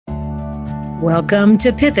Welcome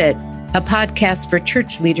to Pivot, a podcast for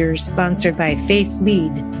church leaders sponsored by Faith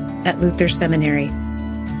Lead at Luther Seminary.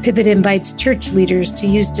 Pivot invites church leaders to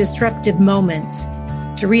use disruptive moments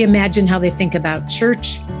to reimagine how they think about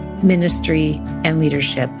church, ministry, and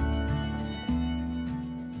leadership.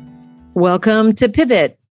 Welcome to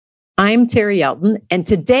Pivot. I'm Terry Elton, and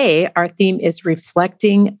today our theme is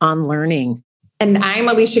reflecting on learning. And I'm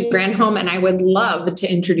Alicia Granholm, and I would love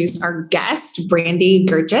to introduce our guest, Brandy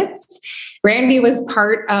Gurgitz. Brandy was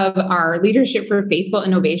part of our Leadership for Faithful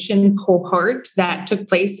Innovation cohort that took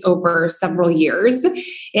place over several years.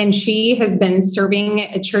 And she has been serving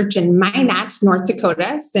a church in Minot, North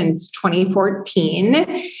Dakota since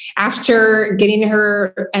 2014. After getting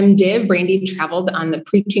her MDiv, Brandy traveled on the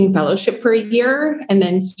preaching fellowship for a year and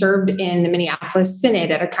then served in the Minneapolis Synod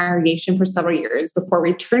at a congregation for several years before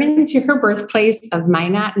returning to her birthplace of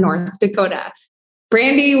Minot, North Dakota.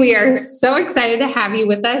 Brandy, we are so excited to have you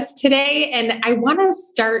with us today. And I want to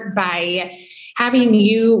start by having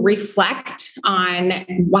you reflect on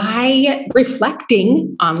why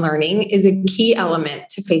reflecting on learning is a key element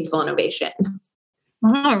to faithful innovation.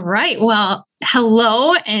 All right. Well,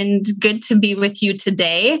 hello and good to be with you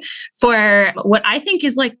today for what I think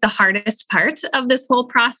is like the hardest part of this whole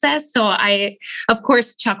process. So I, of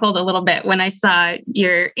course, chuckled a little bit when I saw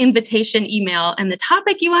your invitation email and the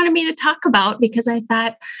topic you wanted me to talk about, because I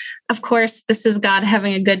thought, of course, this is God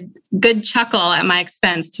having a good chuckle at my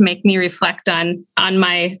expense to make me reflect on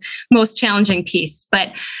my most challenging piece. But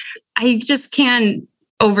I just can't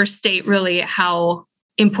overstate really how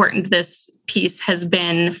important this piece has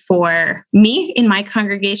been for me in my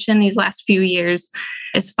congregation these last few years,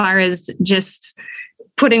 as far as just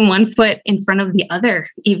putting one foot in front of the other,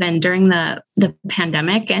 even during the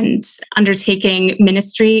pandemic, and undertaking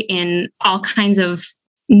ministry in all kinds of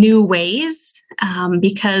new ways,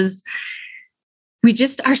 because we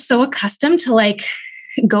just are so accustomed to like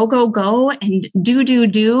go and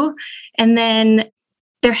do. And then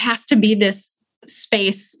there has to be this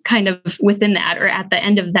space kind of within that, or at the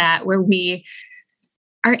end of that, where we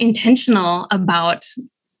are intentional about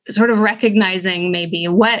sort of recognizing maybe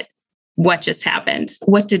what just happened.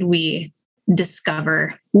 What did we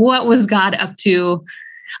discover? What was God up to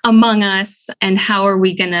among us? And how are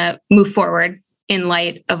we going to move forward in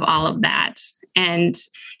light of all of that? And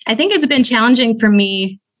I think it's been challenging for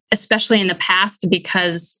me, especially in the past,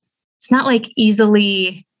 because it's not like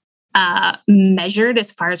easily measured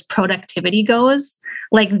as far as productivity goes.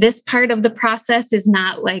 Like this part of the process is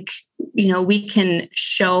not like, we can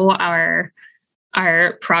show our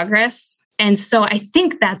progress. And so I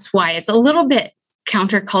think that's why it's a little bit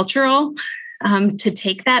countercultural to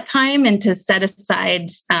take that time and to set aside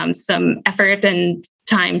some effort and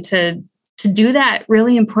time to do that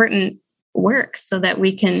really important work so that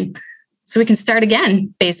we can start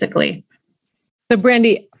again, basically. So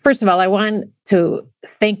Brandy, first of all, I want to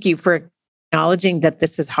thank you for acknowledging that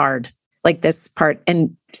this is hard, like this part.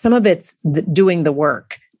 And some of it's doing the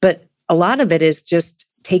work, but a lot of it is just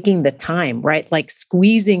taking the time, right? Like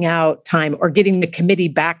squeezing out time or getting the committee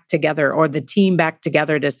back together or the team back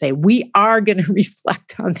together to say, we are going to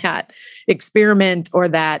reflect on that experiment or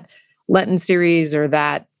that Lenten series or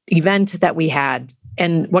that event that we had.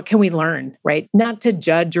 And what can we learn, right? Not to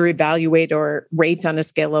judge or evaluate or rate on a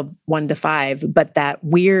scale of 1 to 5, but that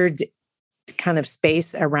weird kind of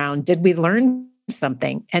space around, did we learn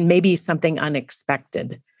something, and maybe something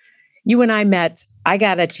unexpected? You and I met, I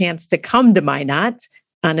got a chance to come to Minot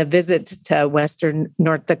on a visit to Western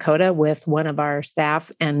North Dakota with one of our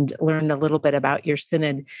staff and learn a little bit about your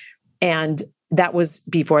synod. And that was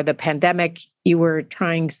before the pandemic. You were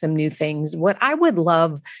trying some new things. What I would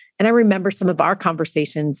love, and I remember some of our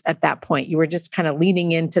conversations at that point, you were just kind of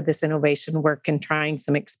leaning into this innovation work and trying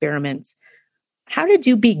some experiments. How did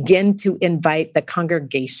you begin to invite the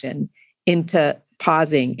congregation into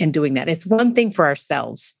pausing and doing that? It's one thing for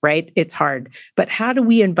ourselves, right? It's hard. But how do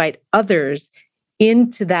we invite others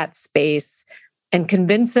into that space and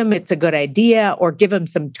convince them it's a good idea, or give them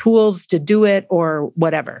some tools to do it, or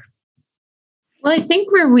whatever? Well, I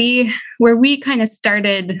think where we kind of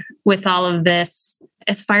started with all of this,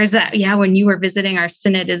 as far as that, when you were visiting our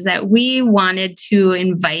synod, is that we wanted to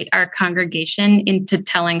invite our congregation into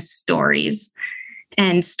telling stories,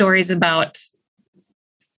 and stories about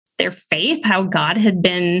their faith, how God had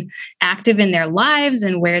been active in their lives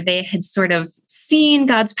and where they had sort of seen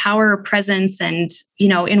God's power or presence, and,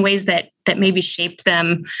 in ways that maybe shaped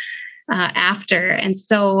them after. And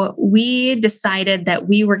so we decided that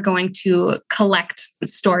we were going to collect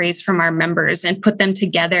stories from our members and put them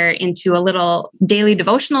together into a little daily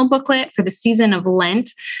devotional booklet for the season of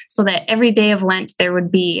Lent, so that every day of Lent, there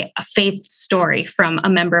would be a faith story from a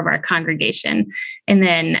member of our congregation. And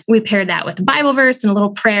then we paired that with a Bible verse and a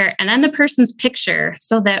little prayer, and then the person's picture,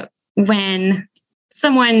 so that when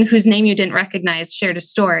someone whose name you didn't recognize shared a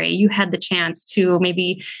story, you had the chance to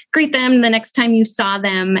maybe greet them the next time you saw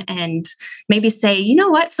them and maybe say, you know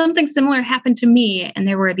what, something similar happened to me. And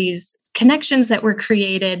there were these connections that were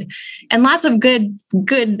created, and lots of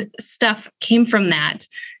good stuff came from that.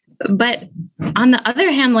 But on the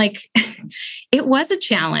other hand, like it was a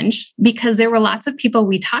challenge because there were lots of people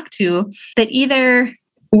we talked to that either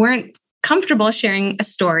weren't comfortable sharing a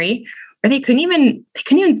story, or they couldn't even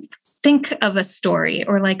think of a story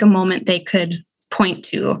or like a moment they could point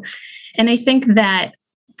to. And I think that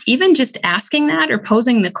even just asking that or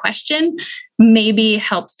posing the question maybe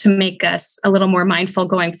helps to make us a little more mindful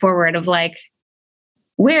going forward of like,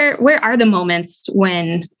 where are the moments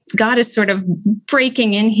when God is sort of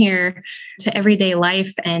breaking in here to everyday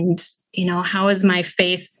life? And, you know, how is my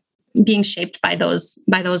faith being shaped by those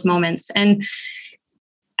moments? And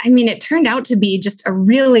I mean, it turned out to be just a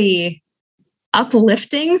really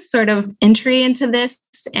uplifting sort of entry into this.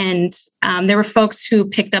 And there were folks who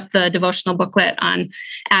picked up the devotional booklet on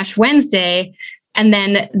Ash Wednesday, and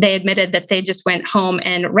then they admitted that they just went home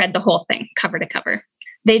and read the whole thing cover to cover.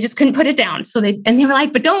 They just couldn't put it down. So they were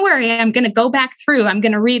like, but don't worry, I'm going to go back through. I'm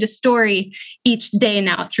going to read a story each day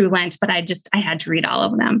now through Lent, but I had to read all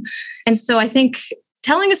of them. And so I think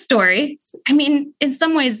telling a story, I mean, in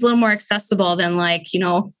some ways a little more accessible than like, you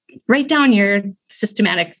know, write down your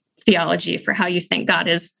systematic theology for how you think God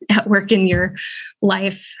is at work in your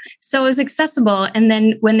life. So it was accessible. And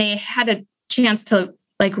then when they had a chance to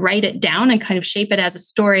like write it down and kind of shape it as a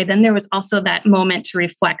story, then there was also that moment to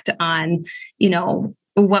reflect on, you know,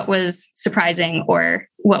 what was surprising or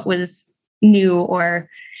what was new, or,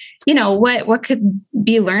 you know, what could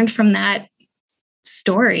be learned from that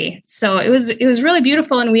story. So it was really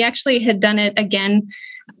beautiful. And we actually had done it again.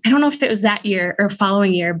 I don't know if it was that year or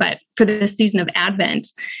following year, but for the season of Advent.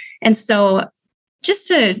 And so just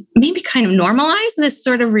to maybe kind of normalize this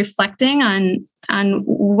sort of reflecting on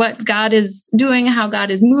what God is doing, how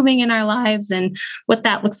God is moving in our lives, and what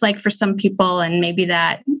that looks like for some people. And maybe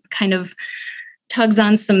that kind of tugs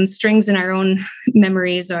on some strings in our own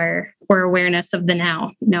memories or awareness of the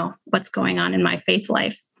now, you know, what's going on in my faith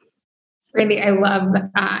life. Brandy, I love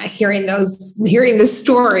hearing the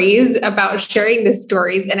stories about sharing the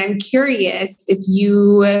stories. And I'm curious if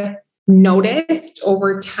you noticed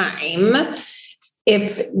over time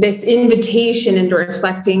if this invitation into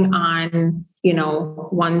reflecting on, you know,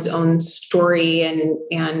 one's own story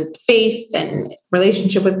and faith and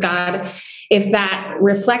relationship with God, if that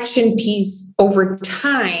reflection piece over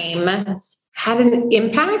time had an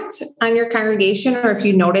impact on your congregation, or if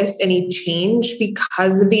you noticed any change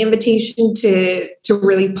because of the invitation to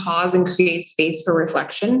really pause and create space for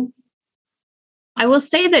reflection? I will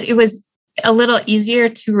say that it was a little easier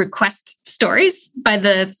to request stories by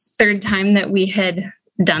the third time that we had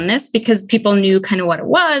done this, because people knew kind of what it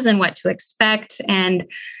was and what to expect. And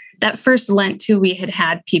that first Lent too, we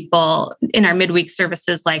had people in our midweek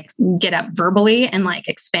services like get up verbally and like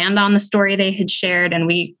expand on the story they had shared. And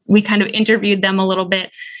we kind of interviewed them a little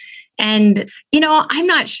bit. And, you know, I'm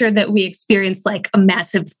not sure that we experienced like a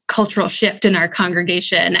massive cultural shift in our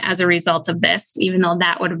congregation as a result of this, even though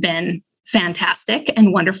that would have been fantastic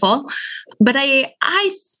and wonderful. But I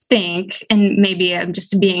think, and maybe I'm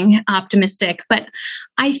just being optimistic, but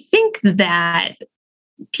I think that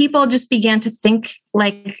people just began to think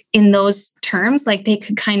like in those terms, like they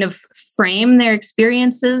could kind of frame their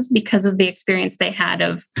experiences because of the experience they had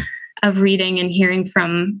of reading and hearing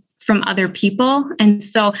from other people. And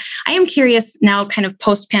so I am curious now, kind of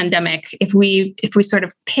post-pandemic, if we sort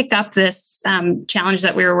of pick up this challenge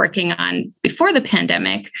that we were working on before the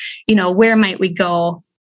pandemic, you know, where might we go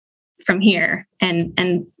from here,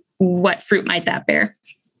 and what fruit might that bear?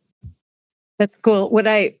 That's cool. What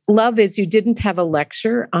I love is you didn't have a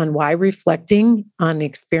lecture on why reflecting on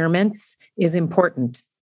experiments is important.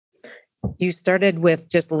 You started with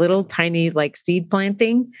just little tiny like seed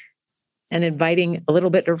planting and inviting a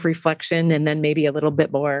little bit of reflection, and then maybe a little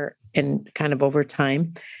bit more and kind of over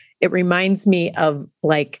time. It reminds me of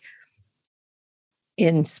like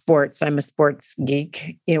in sports, I'm a sports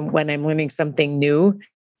geek. When I'm learning something new,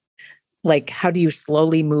 like how do you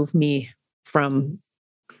slowly move me from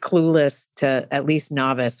clueless to at least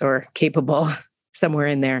novice or capable, somewhere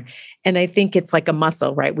in there? And I think it's like a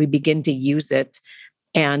muscle, right? We begin to use it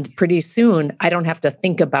And pretty soon, I don't have to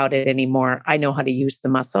think about it anymore. I know how to use the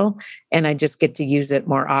muscle, and I just get to use it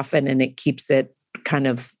more often, and it keeps it kind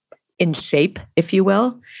of in shape, if you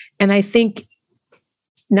will. And I think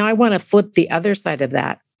now I want to flip the other side of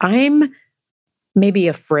that. I'm maybe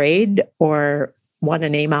afraid or want to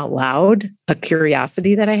name out loud a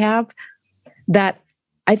curiosity that I have, that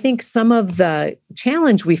I think some of the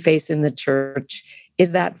challenge we face in the church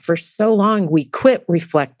is that for so long we quit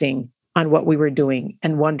reflecting on what we were doing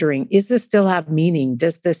and wondering, is this still have meaning?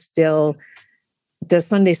 Does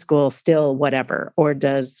Sunday school still whatever? Or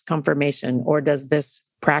does confirmation, or does this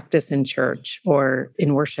practice in church or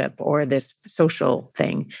in worship or this social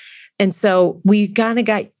thing? And so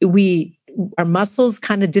our muscles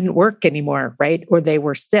kind of didn't work anymore, right? Or they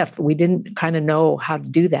were stiff. We didn't kind of know how to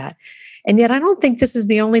do that. And yet I don't think this is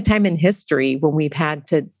the only time in history when we've had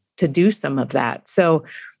to do some of that. So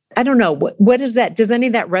I don't know. What is that? Does any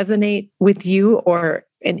of that resonate with you, or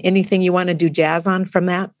anything you want to do jazz on from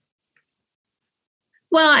that?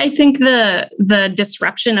 Well, I think the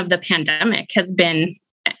disruption of the pandemic has been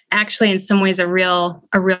actually in some ways a real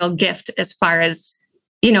gift, as far as,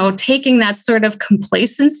 taking that sort of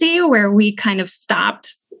complacency where we kind of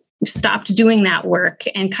stopped doing that work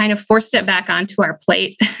and kind of forced it back onto our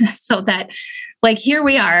plate so that, like, here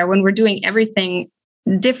we are when we're doing everything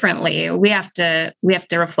differently. We have to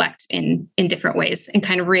reflect in different ways and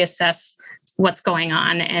kind of reassess what's going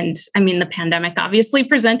on. And I mean, the pandemic obviously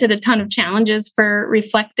presented a ton of challenges for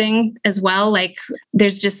reflecting as well. Like,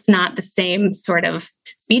 there's just not the same sort of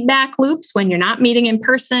feedback loops when you're not meeting in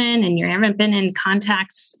person and you haven't been in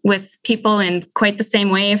contact with people in quite the same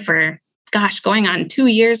way for, going on 2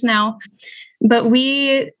 years now. But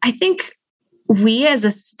I think we as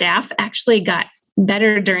a staff actually got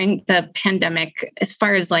better during the pandemic as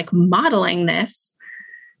far as like modeling this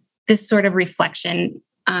sort of reflection,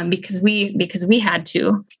 because we had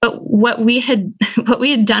to. But what we had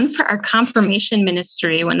done for our confirmation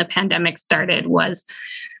ministry when the pandemic started was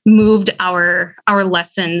moved our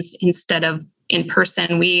lessons instead of in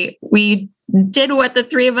person. We did what the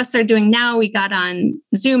three of us are doing now. We got on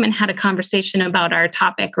Zoom and had a conversation about our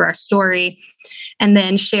topic or our story, and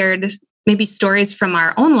then shared maybe stories from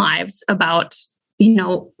our own lives about,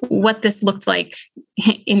 what this looked like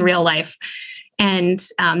in real life. And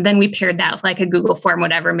then we paired that with like a Google form,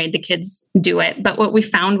 whatever, made the kids do it. But what we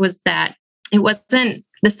found was that it wasn't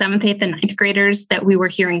the 7th, 8th, and 9th graders that we were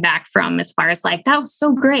hearing back from as far as like, that was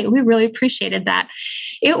so great. We really appreciated that.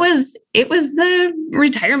 It was the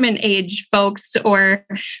retirement age folks or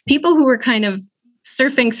people who were kind of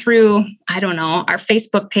surfing through, I don't know, our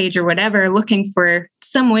Facebook page or whatever, looking for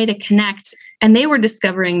some way to connect. And they were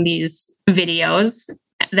discovering these videos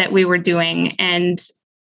that we were doing. And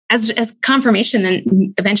as confirmation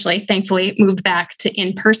then eventually, thankfully, moved back to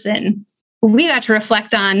in person, we got to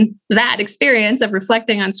reflect on that experience of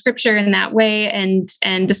reflecting on scripture in that way, and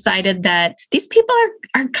decided that these people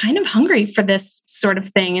are kind of hungry for this sort of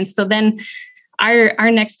thing. And so then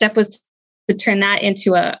our next step was to turn that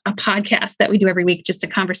into a podcast that we do every week, just a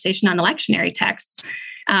conversation on the lectionary texts,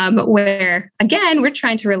 where, again, we're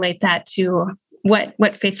trying to relate that to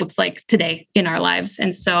what faith looks like today in our lives.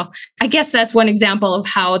 And so I guess that's one example of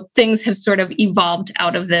how things have sort of evolved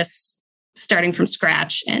out of this, starting from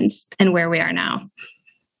scratch and where we are now.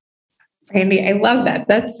 Brandy, I love that.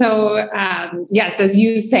 That's so, yes, as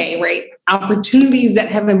you say, right? Opportunities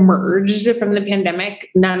that have emerged from the pandemic.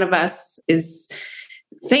 None of us is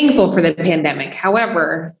thankful for the pandemic.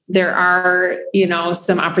 However, there are,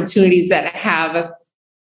 some opportunities that have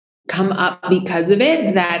come up because of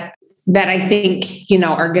it that I think,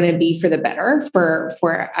 are going to be for the better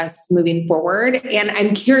for us moving forward. And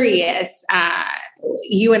I'm curious,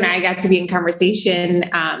 you and I got to be in conversation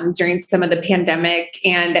during some of the pandemic,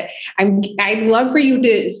 and I'd love for you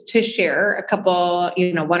to share a couple,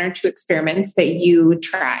 1 or 2 experiments that you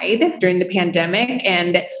tried during the pandemic,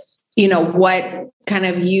 and what kind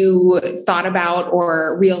of you thought about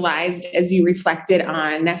or realized as you reflected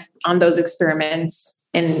on those experiments.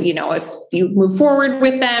 And, if you move forward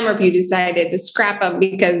with them, or if you decided to scrap them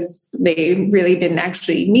because they really didn't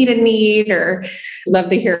actually meet a need, or love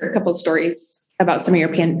to hear a couple of stories about some of your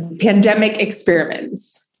pandemic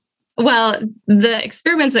experiments. Well, the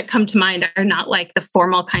experiments that come to mind are not like the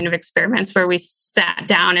formal kind of experiments where we sat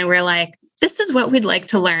down and we're like, this is what we'd like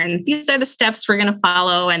to learn. These are the steps we're going to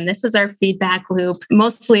follow. And this is our feedback loop.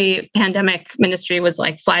 Mostly pandemic ministry was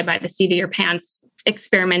like fly by the seat of your pants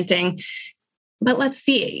experimenting. But let's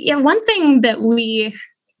see. Yeah, one thing that we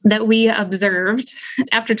observed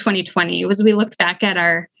after 2020 was we looked back at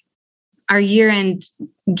our year-end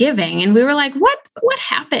giving, and we were like, what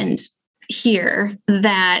happened here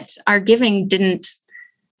that our giving didn't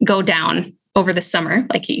go down over the summer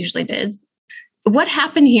like it usually did. What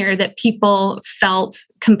happened here that people felt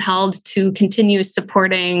compelled to continue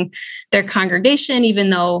supporting their congregation, even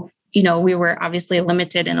though, we were obviously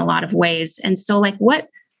limited in a lot of ways? And so like, what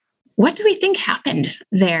do we think happened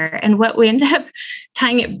there? And what we ended up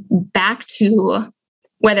tying it back to,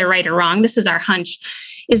 whether right or wrong, this is our hunch,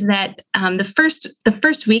 is that the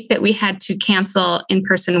first week that we had to cancel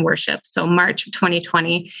in-person worship, so March of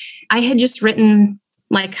 2020, I had just written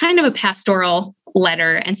like kind of a pastoral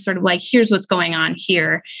letter and sort of like, here's what's going on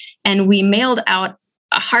here. And we mailed out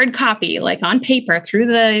a hard copy, like on paper through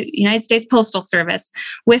the United States Postal Service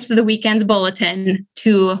with the weekend's bulletin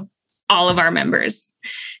to all of our members.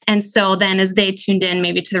 And so then as they tuned in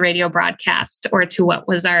maybe to the radio broadcast or to what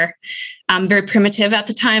was our very primitive at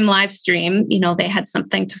the time live stream, they had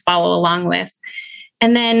something to follow along with.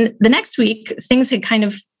 And then the next week, things had kind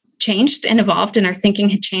of changed and evolved and our thinking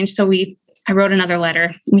had changed. So I wrote another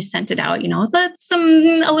letter. We sent it out, that's a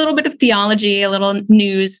little bit of theology, a little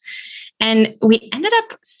news. And we ended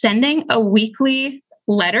up sending a weekly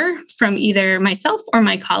letter from either myself or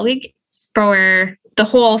my colleague for the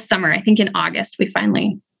whole summer. I think in August, we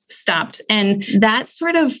finally stopped. And that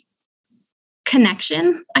sort of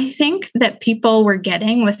connection, I think, that people were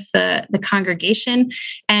getting with the congregation.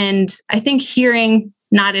 And I think hearing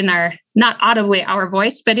not audibly our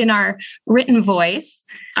voice, but in our written voice,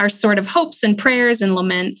 our sort of hopes and prayers and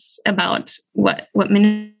laments about what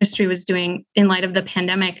ministry was doing in light of the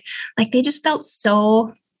pandemic, like they just felt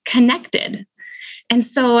so connected. And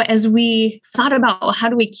so as we thought about, well, how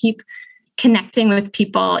do we keep connecting with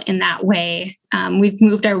people in that way? We've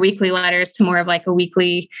moved our weekly letters to more of like a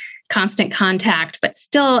weekly constant contact, but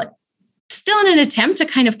still in an attempt to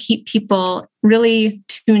kind of keep people really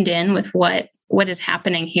tuned in with what is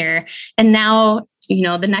happening here. And now,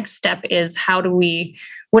 the next step is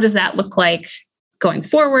what does that look like going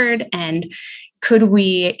forward? And could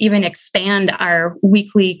we even expand our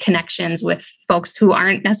weekly connections with folks who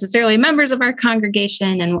aren't necessarily members of our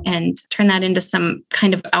congregation and turn that into some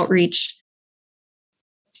kind of outreach?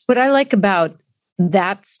 What I like about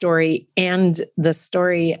that story and the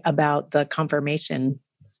story about the confirmation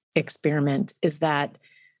experiment is that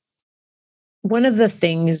one of the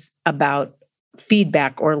things about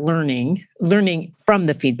feedback or learning from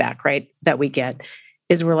the feedback, right, that we get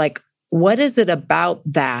is we're like, what is it about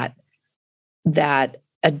that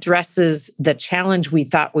addresses the challenge we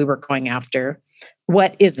thought we were going after?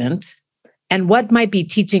 What isn't? And what might be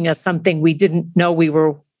teaching us something we didn't know we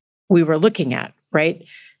were looking at, right?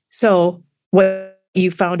 So what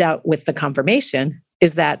you found out with the confirmation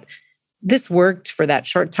is that this worked for that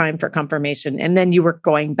short time for confirmation. And then you were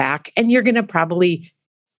going back and you're going to probably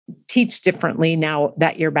teach differently now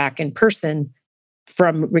that you're back in person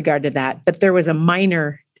from regard to that. But there was a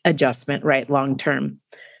minor adjustment, right, long term.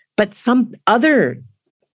 But some other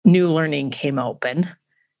new learning came open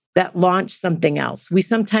that launched something else. We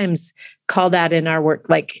sometimes call that in our work,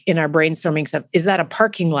 like in our brainstorming stuff, is that a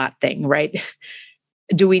parking lot thing, right?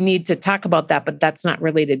 Do we need to talk about that? But that's not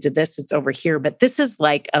related to this. It's over here. But this is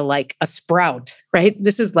like a sprout, right?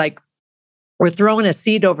 This is like we're throwing a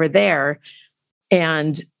seed over there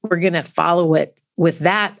and we're going to follow it with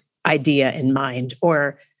that idea in mind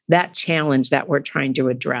or that challenge that we're trying to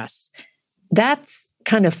address. That's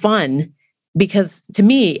kind of fun because, to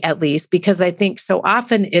me at least, because I think so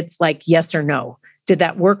often it's like yes or no. Did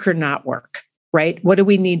that work or not work, right? What do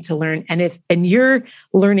we need to learn? And you're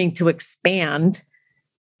learning to expand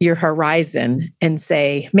your horizon and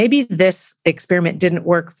say, maybe this experiment didn't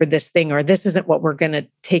work for this thing, or this isn't what we're going to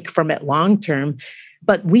take from it long term.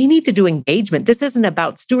 But we need to do engagement. This isn't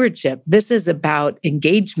about stewardship. This is about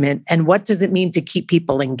engagement. And what does it mean to keep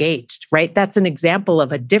people engaged, right? That's an example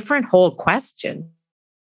of a different whole question.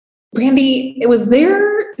 Brandy,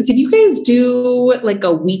 did you guys do like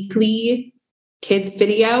a weekly kids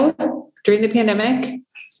video during the pandemic?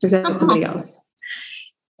 Or is that somebody else?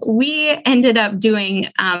 We ended up doing,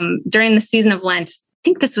 during the season of Lent, I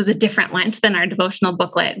think this was a different Lent than our devotional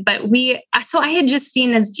booklet, but so I had just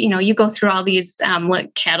seen, as you go through all these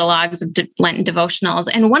catalogs of Lenten devotionals,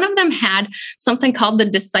 and one of them had something called the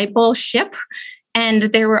discipleship. And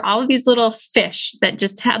there were all of these little fish that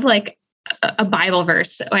just had like a Bible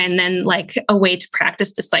verse and then like a way to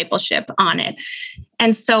practice discipleship on it.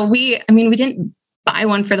 And so we didn't buy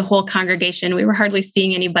one for the whole congregation. We were hardly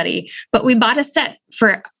seeing anybody, but we bought a set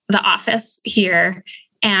for the office here.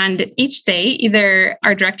 And each day, either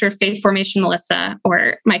our director of faith formation, Melissa,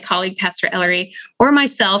 or my colleague, Pastor Ellery, or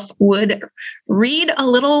myself would read a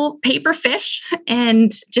little paper fish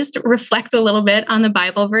and just reflect a little bit on the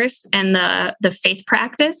Bible verse and the faith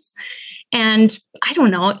practice. And I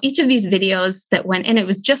don't know, each of these videos that went, and it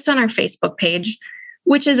was just on our Facebook page,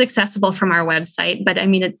 which is accessible from our website. But I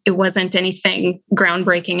mean, it wasn't anything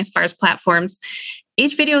groundbreaking as far as platforms.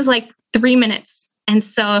 Each video was like 3 minutes. And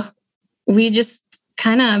so we just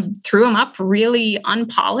kind of threw them up really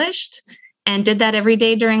unpolished and did that every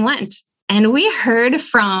day during Lent. And we heard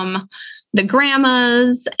from the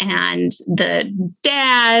grandmas and the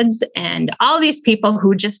dads and all these people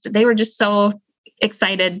who they were just so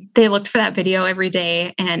excited. They looked for that video every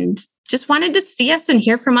day and just wanted to see us and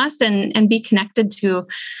hear from us and be connected to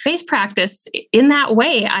faith practice in that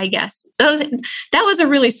way, I guess. So that was a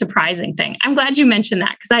really surprising thing. I'm glad you mentioned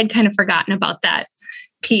that because I'd kind of forgotten about that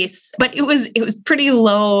piece, but it was pretty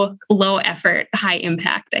low effort, high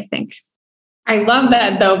impact, I think. I love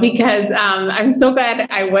that though, because I'm so glad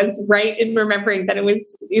I was right in remembering that it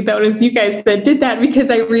was you guys that did that,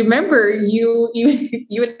 because I remember you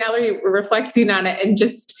and Ellery were reflecting on it and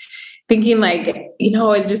just thinking like,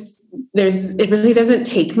 it really doesn't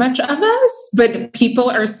take much of us, but people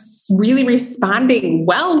are really responding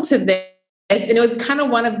well to this. And it was kind of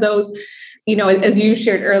one of those, as you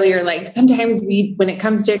shared earlier, like sometimes when it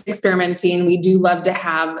comes to experimenting, we do love to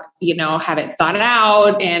have it thought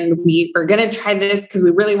out, and we are going to try this because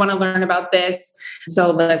we really want to learn about this.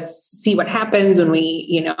 So let's see what happens when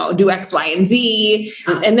we, do X, Y, and Z.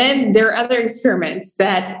 And then there are other experiments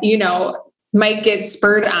that, might get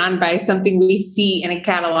spurred on by something we see in a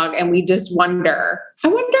catalog. And we just I wonder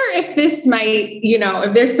if this might,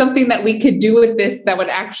 if there's something that we could do with this that would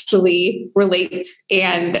actually relate,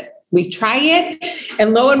 and we try it,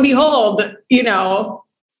 and lo and behold,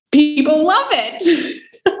 people love it.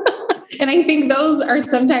 And I think those are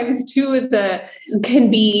sometimes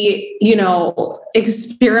can be,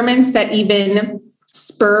 experiments that even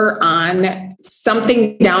spur on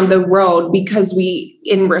something down the road, because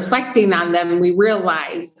in reflecting on them, we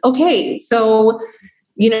realize, okay, so,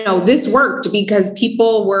 this worked because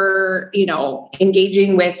people were,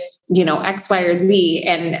 engaging with, X, Y, or Z.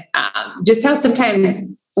 And just how sometimes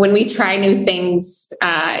when we try new things,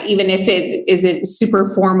 even if it isn't super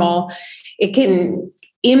formal, it can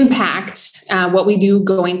impact what we do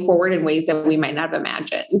going forward in ways that we might not have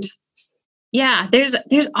imagined. Yeah, there's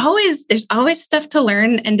always stuff to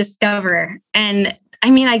learn and discover. And I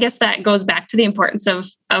mean, I guess that goes back to the importance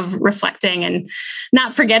of reflecting and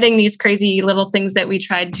not forgetting these crazy little things that we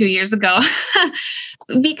tried 2 years ago,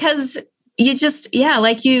 because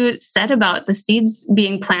like you said about the seeds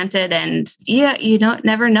being planted, and you don't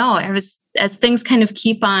never know. As things kind of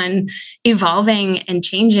keep on evolving and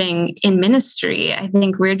changing in ministry, I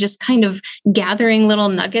think we're just kind of gathering little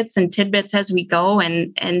nuggets and tidbits as we go,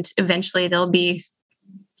 and eventually they'll be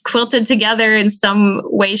quilted together in some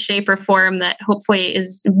way, shape, or form that hopefully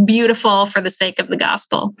is beautiful for the sake of the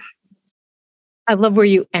gospel. I love where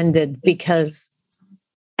you ended, because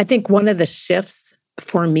I think one of the shifts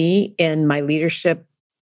for me in my leadership,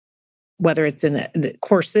 whether it's in the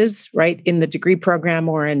courses, right, in the degree program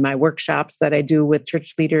or in my workshops that I do with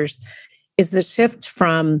church leaders, is the shift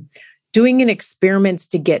from doing an experiments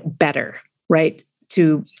to get better, right,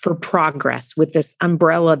 for progress, with this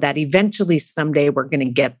umbrella that eventually someday we're going to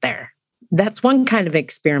get there. That's one kind of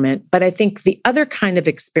experiment. But I think the other kind of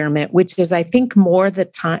experiment, which is I think more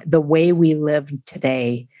the way we live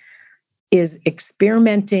today, is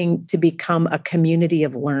experimenting to become a community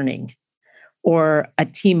of learning, or a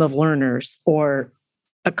team of learners, or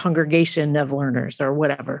a congregation of learners, or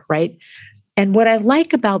whatever, right? And what I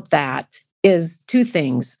like about that is two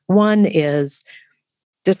things. One is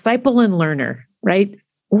disciple and learner, right?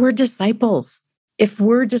 We're disciples. If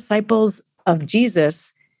we're disciples of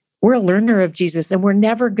Jesus, we're a learner of Jesus, and we're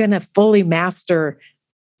never going to fully master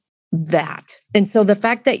that. And so the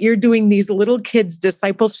fact that you're doing these little kids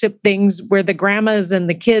discipleship things where the grandmas and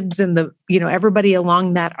the kids and the, everybody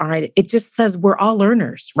along that are, it just says we're all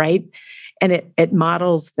learners, right? And it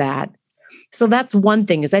models that. So that's one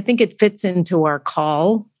thing, is I think it fits into our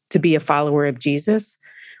call to be a follower of Jesus,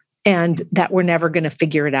 and that we're never going to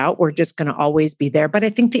figure it out. We're just going to always be there. But I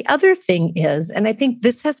think the other thing is, and I think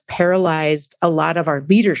this has paralyzed a lot of our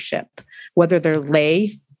leadership, whether they're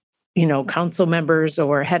lay, council members,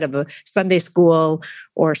 or head of a Sunday school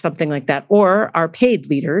or something like that, or our paid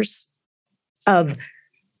leaders, of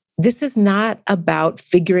this is not about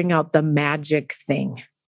figuring out the magic thing.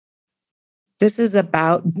 This is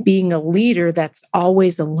about being a leader that's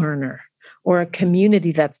always a learner, or a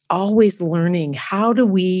community that's always learning. How do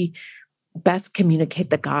we best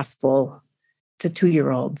communicate the gospel to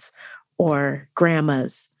 2-year-olds or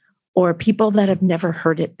grandmas or people that have never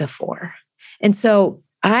heard it before? And so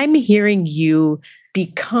I'm hearing you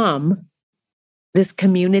become this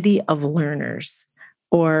community of learners,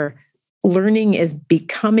 or learning is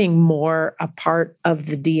becoming more a part of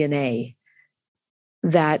the DNA,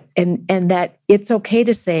 that and that it's okay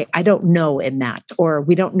to say, I don't know in that, or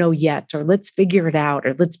we don't know yet, or let's figure it out,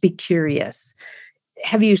 or let's be curious.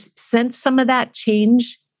 Have you sensed some of that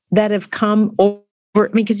change that have come over? I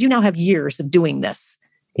mean, because you now have years of doing this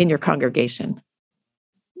in your congregation.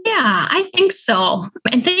 Yeah, I think so.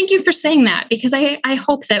 And thank you for saying that, because I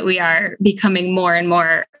hope that we are becoming more and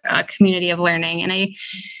more a community of learning. And I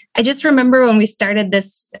just remember when we started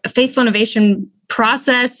this Faithful Innovation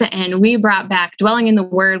process and we brought back dwelling in the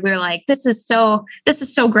Word, we were like, this is so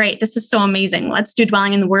great. This is so amazing. Let's do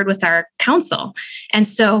dwelling in the Word with our council. And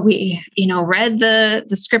so we, read the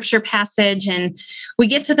scripture passage, and we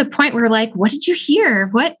get to the point where we're like, what did you hear?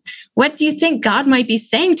 What do you think God might be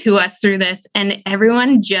saying to us through this? And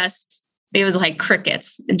everyone it was like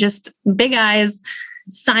crickets, just big eyes,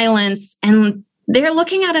 silence. And they're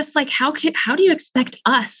looking at us like, how do you expect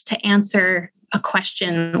us to answer a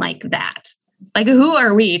question like that? Like, who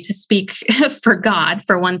are we to speak for God,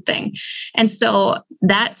 for one thing? And so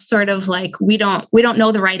that's sort of like, we don't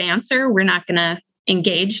know the right answer. We're not going to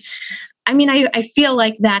engage. I mean, I feel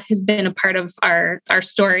like that has been a part of our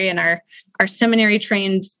story, and our seminary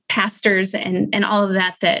trained pastors and all of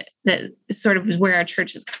that sort of is where our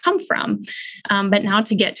church has come from. But now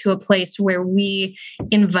to get to a place where we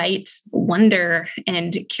invite wonder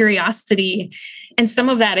and curiosity, and some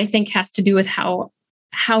of that I think has to do with how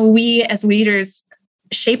we as leaders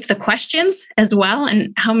shape the questions as well,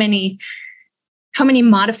 and how many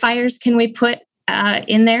modifiers can we put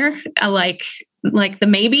in there, like the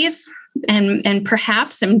maybes and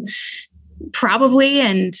perhaps and probably,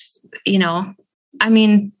 and I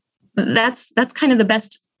mean, that's kind of the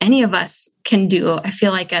best any of us can do, I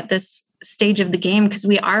feel like, at this stage of the game, because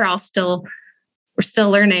we are all we're still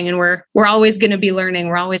learning, and we're always going to be learning.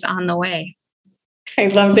 We're always on the way. I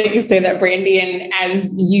love that you say that, Brandy. And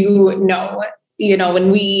as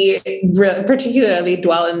when we particularly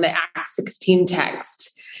dwell in the Acts 16 text,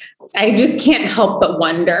 I just can't help but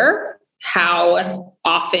wonder how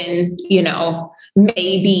often,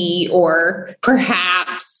 maybe or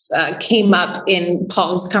perhaps came up in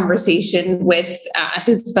Paul's conversation with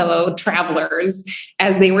his fellow travelers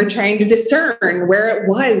as they were trying to discern where it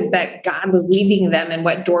was that God was leading them and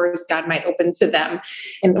what doors God might open to them.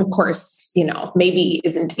 And of course, maybe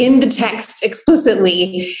isn't in the text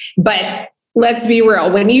explicitly, but let's be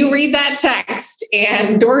real. When you read that text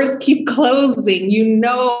and doors keep closing,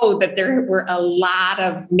 that there were a lot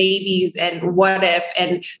of maybes and what if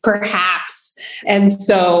and perhaps. And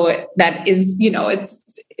so that is,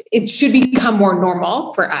 it should become more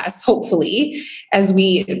normal for us, hopefully, as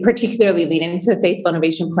we particularly lean into the Faithful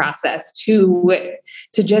Innovation process to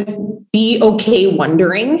just be okay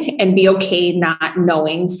wondering and be okay not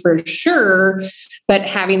knowing for sure, but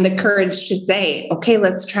having the courage to say, okay,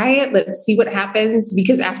 let's try it. Let's see what happens.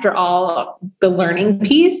 Because after all, the learning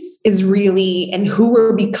piece is really, and who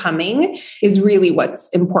we're becoming is really what's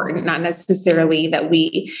important, not necessarily that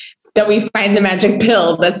we find the magic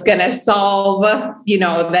pill that's going to solve,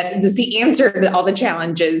 that is the answer to all the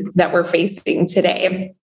challenges that we're facing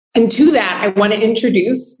today. And to that, I want to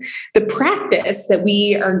introduce the practice that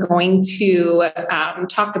we are going to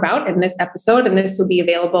talk about in this episode. And this will be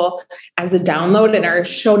available as a download in our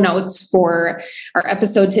show notes for our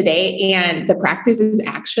episode today. And the practice is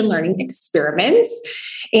action learning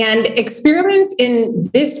experiments. And experiments in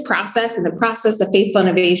this process, in the process of Faithful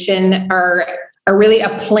Innovation, are really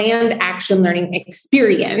a planned action learning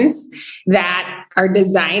experience that are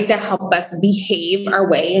designed to help us behave our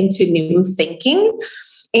way into new thinking.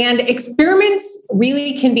 And experiments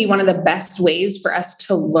really can be one of the best ways for us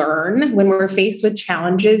to learn when we're faced with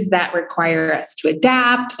challenges that require us to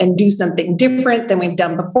adapt and do something different than we've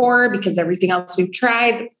done before, because everything else we've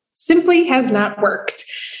tried simply has not worked.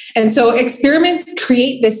 And so experiments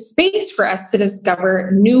create this space for us to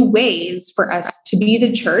discover new ways for us to be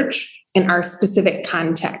the church in our specific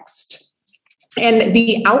context. And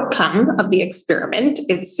the outcome of the experiment,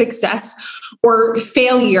 its success or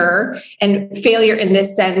failure, and failure in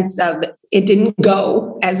this sense of it didn't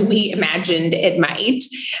go as we imagined it might,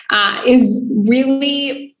 is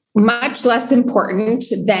really much less important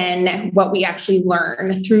than what we actually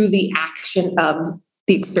learn through the action of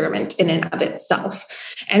the experiment in and of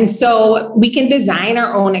itself. And so we can design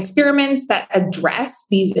our own experiments that address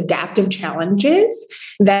these adaptive challenges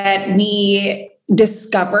that we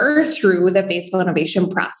discover through the Faithful Innovation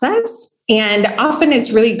process. And often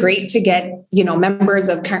it's really great to get, members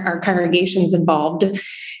of our congregations involved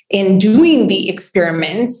in doing the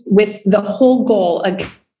experiments with the whole goal, again,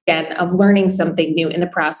 again, of learning something new in the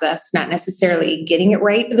process, not necessarily getting it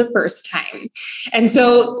right the first time. And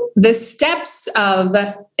so the steps of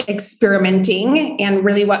experimenting, and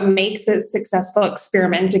really what makes a successful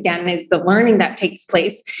experiment, again, is the learning that takes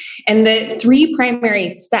place. And the three primary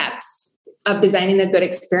steps of designing a good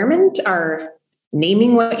experiment are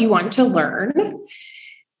naming what you want to learn,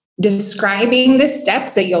 describing the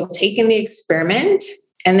steps that you'll take in the experiment,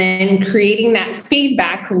 and then creating that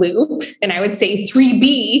feedback loop. And I would say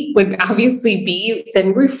 3B would obviously be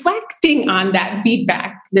then reflecting on that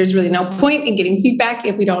feedback. There's really no point in getting feedback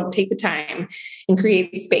if we don't take the time and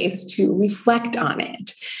create space to reflect on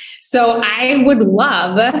it. So I would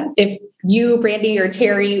love if you, Brandy or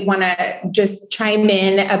Terry, want to just chime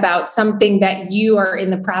in about something that you are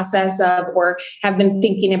in the process of or have been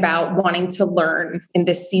thinking about wanting to learn in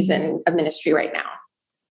this season of ministry right now.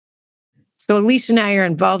 So Alicia and I are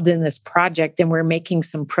involved in this project, and we're making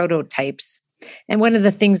some prototypes. And one of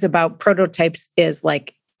the things about prototypes is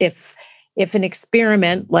like if an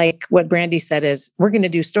experiment, like what Brandy said, is we're going to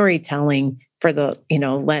do storytelling for the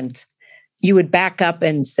Lent, you would back up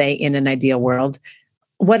and say, in an ideal world,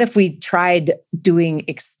 what if we tried doing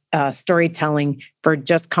storytelling for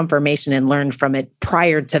just confirmation and learned from it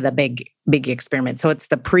prior to the big experiment? So it's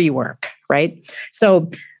the pre-work, right? So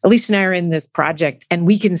Alicia and I are in this project, and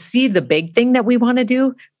we can see the big thing that we want to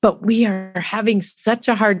do, but we are having such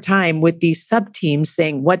a hard time with these sub-teams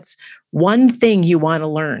saying, what's one thing you want to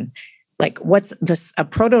learn? Like, what's a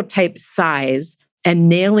prototype size, and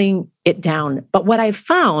nailing it down. But what I've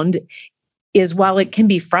found is, while it can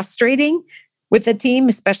be frustrating with a team,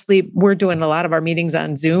 especially we're doing a lot of our meetings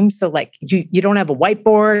on Zoom. So like you don't have a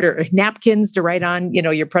whiteboard or napkins to write on,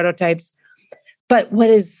 your prototypes. But what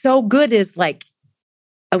is so good is like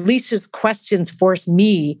Alicia's questions force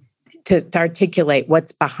me to articulate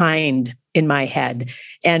what's behind in my head.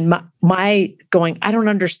 And my going, I don't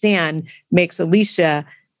understand, makes Alicia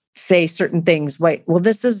say certain things. Wait, well,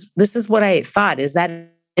 this is what I thought. Is that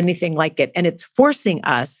anything like it? And it's forcing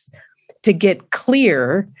us to get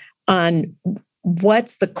clear on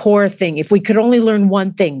what's the core thing. If we could only learn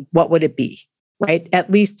one thing, what would it be, right?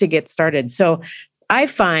 At least to get started. So I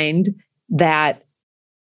find that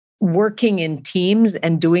working in teams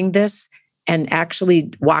and doing this and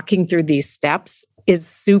actually walking through these steps is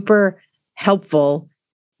super helpful,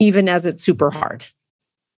 even as it's super hard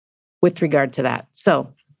with regard to that. So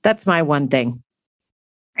that's my one thing.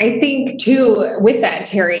 I think too, with that,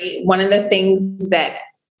 Terry, one of the things that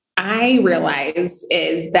I realize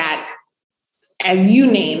is that, as you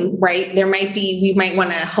name, right, we might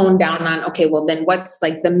want to hone down on, okay, well then what's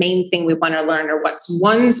like the main thing we want to learn, or what's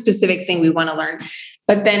one specific thing we want to learn.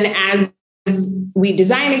 But then as we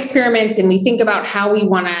design experiments and we think about how we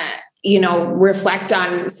want to, reflect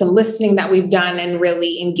on some listening that we've done and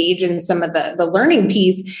really engage in some of the learning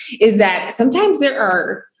piece, is that sometimes there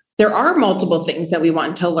are multiple things that we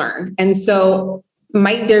want to learn. And so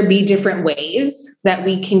might there be different ways that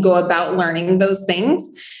we can go about learning those things?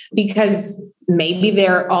 Because maybe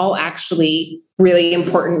they're all actually really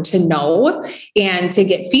important to know and to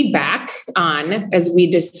get feedback on as we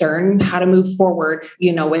discern how to move forward,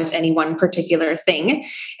 with any one particular thing.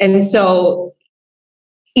 And so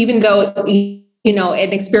even though,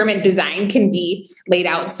 an experiment design can be laid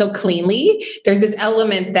out so cleanly, there's this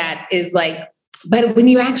element that is like, but when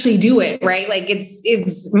you actually do it, right, like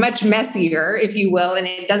it's much messier, if you will, and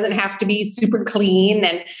it doesn't have to be super clean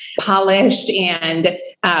and polished and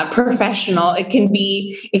professional. It can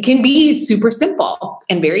be super simple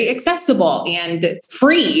and very accessible and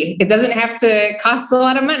free. It doesn't have to cost a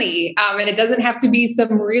lot of money, and it doesn't have to be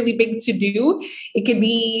some really big to-do. It could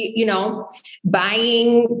be,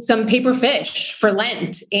 buying some paper fish for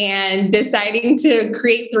Lent and deciding to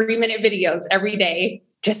create 3-minute videos every day,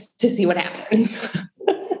 just to see what happens.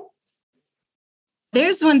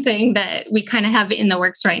 There's one thing that we kind of have in the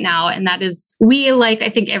works right now, and that is we, like I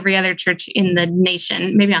think every other church in the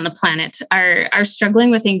nation, maybe on the planet, are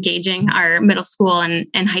struggling with engaging our middle school and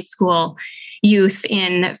high school youth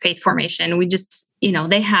in faith formation. We just,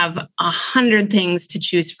 they have 100 things to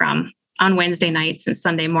choose from on Wednesday nights and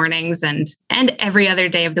Sunday mornings and every other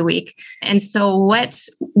day of the week. And so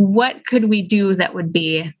what could we do that would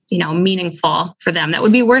be, meaningful for them, that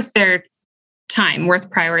would be worth their time, worth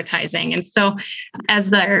prioritizing? And so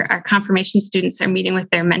as our confirmation students are meeting with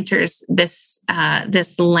their mentors this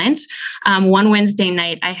Lent, one Wednesday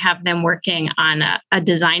night, I have them working on a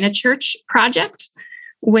Design a Church project,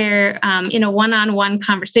 where in a one-on-one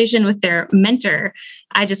conversation with their mentor,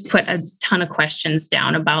 I just put a ton of questions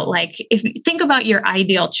down about, like, if you think about your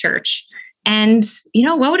ideal church and,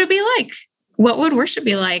 what would it be like? what would worship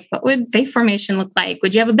be like? What would faith formation look like?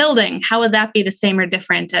 Would you have a building? How would that be the same or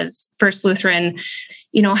different as First Lutheran?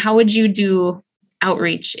 How would you do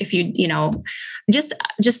outreach if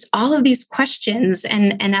just all of these questions.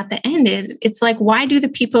 And at the end it's like, why do the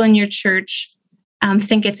people in your church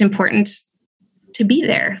think it's important to be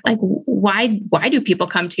there? Like, why do people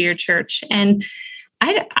come to your church? And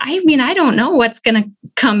I don't know what's going to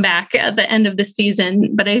come back at the end of the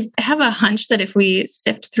season, but I have a hunch that if we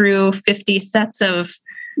sift through 50 sets of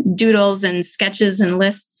doodles and sketches and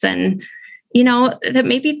lists, and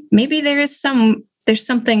that maybe there's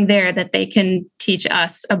something there that they can teach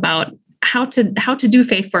us about how to do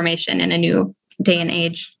faith formation in a new day and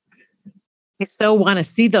age. I so want to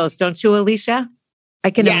see those, don't you, Alicia? I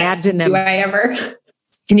can imagine them. Do I ever?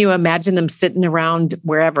 Can you imagine them sitting around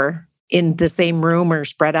wherever in the same room or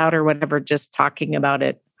spread out or whatever, just talking about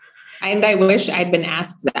it? And I wish I'd been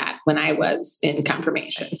asked that when I was in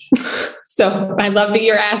confirmation. So I love that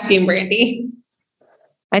you're asking, Brandy.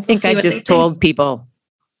 I think I just told people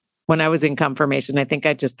when I was in confirmation. I think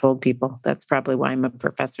I just told people. That's probably why I'm a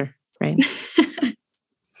professor, right?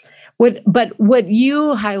 What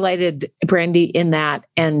you highlighted, Brandy, in that,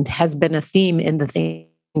 and has been a theme in the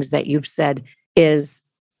things that you've said, is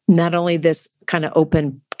not only this kind of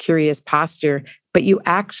open, curious posture, but you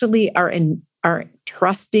actually are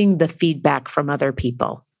trusting the feedback from other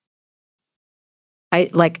people.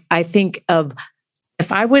 I think of,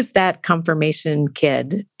 if I was that confirmation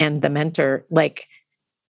kid and the mentor, like,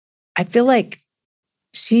 I feel like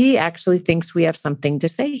she actually thinks we have something to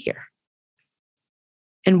say here.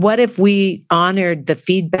 And what if we honored the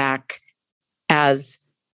feedback as,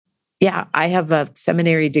 yeah, I have a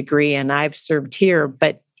seminary degree and I've served here,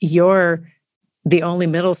 but you're the only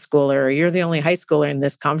middle schooler or you're the only high schooler in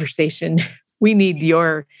this conversation. We need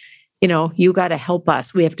your, you got to help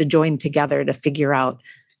us. We have to join together to figure out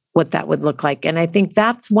what that would look like. And I think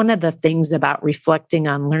that's one of the things about reflecting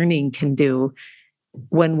on learning can do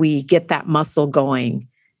when we get that muscle going,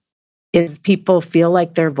 is people feel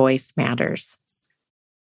like their voice matters.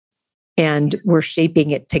 And we're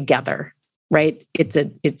shaping it together, right? It's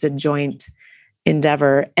a joint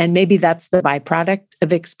endeavor. And maybe that's the byproduct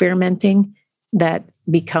of experimenting that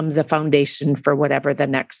becomes a foundation for whatever the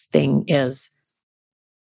next thing is.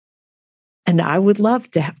 And I would love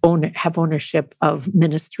to have ownership of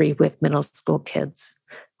ministry with middle school kids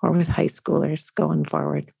or with high schoolers going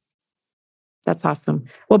forward. That's awesome.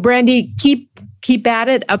 Well, Brandy, keep at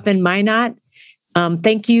it up in Minot.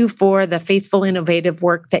 Thank you for the faithful, innovative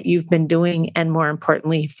work that you've been doing, and more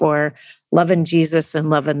importantly, for loving Jesus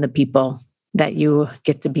and loving the people that you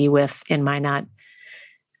get to be with in Minot.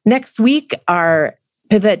 Next week, our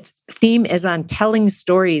pivot theme is on telling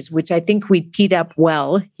stories, which I think we teed up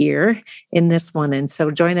well here in this one. And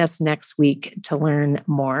so join us next week to learn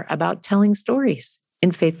more about telling stories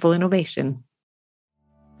in faithful innovation.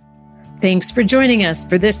 Thanks for joining us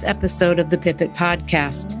for this episode of the Pivot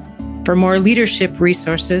Podcast. For more leadership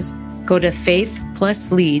resources, go to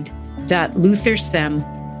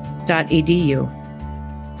faithpluslead.luthersem.edu.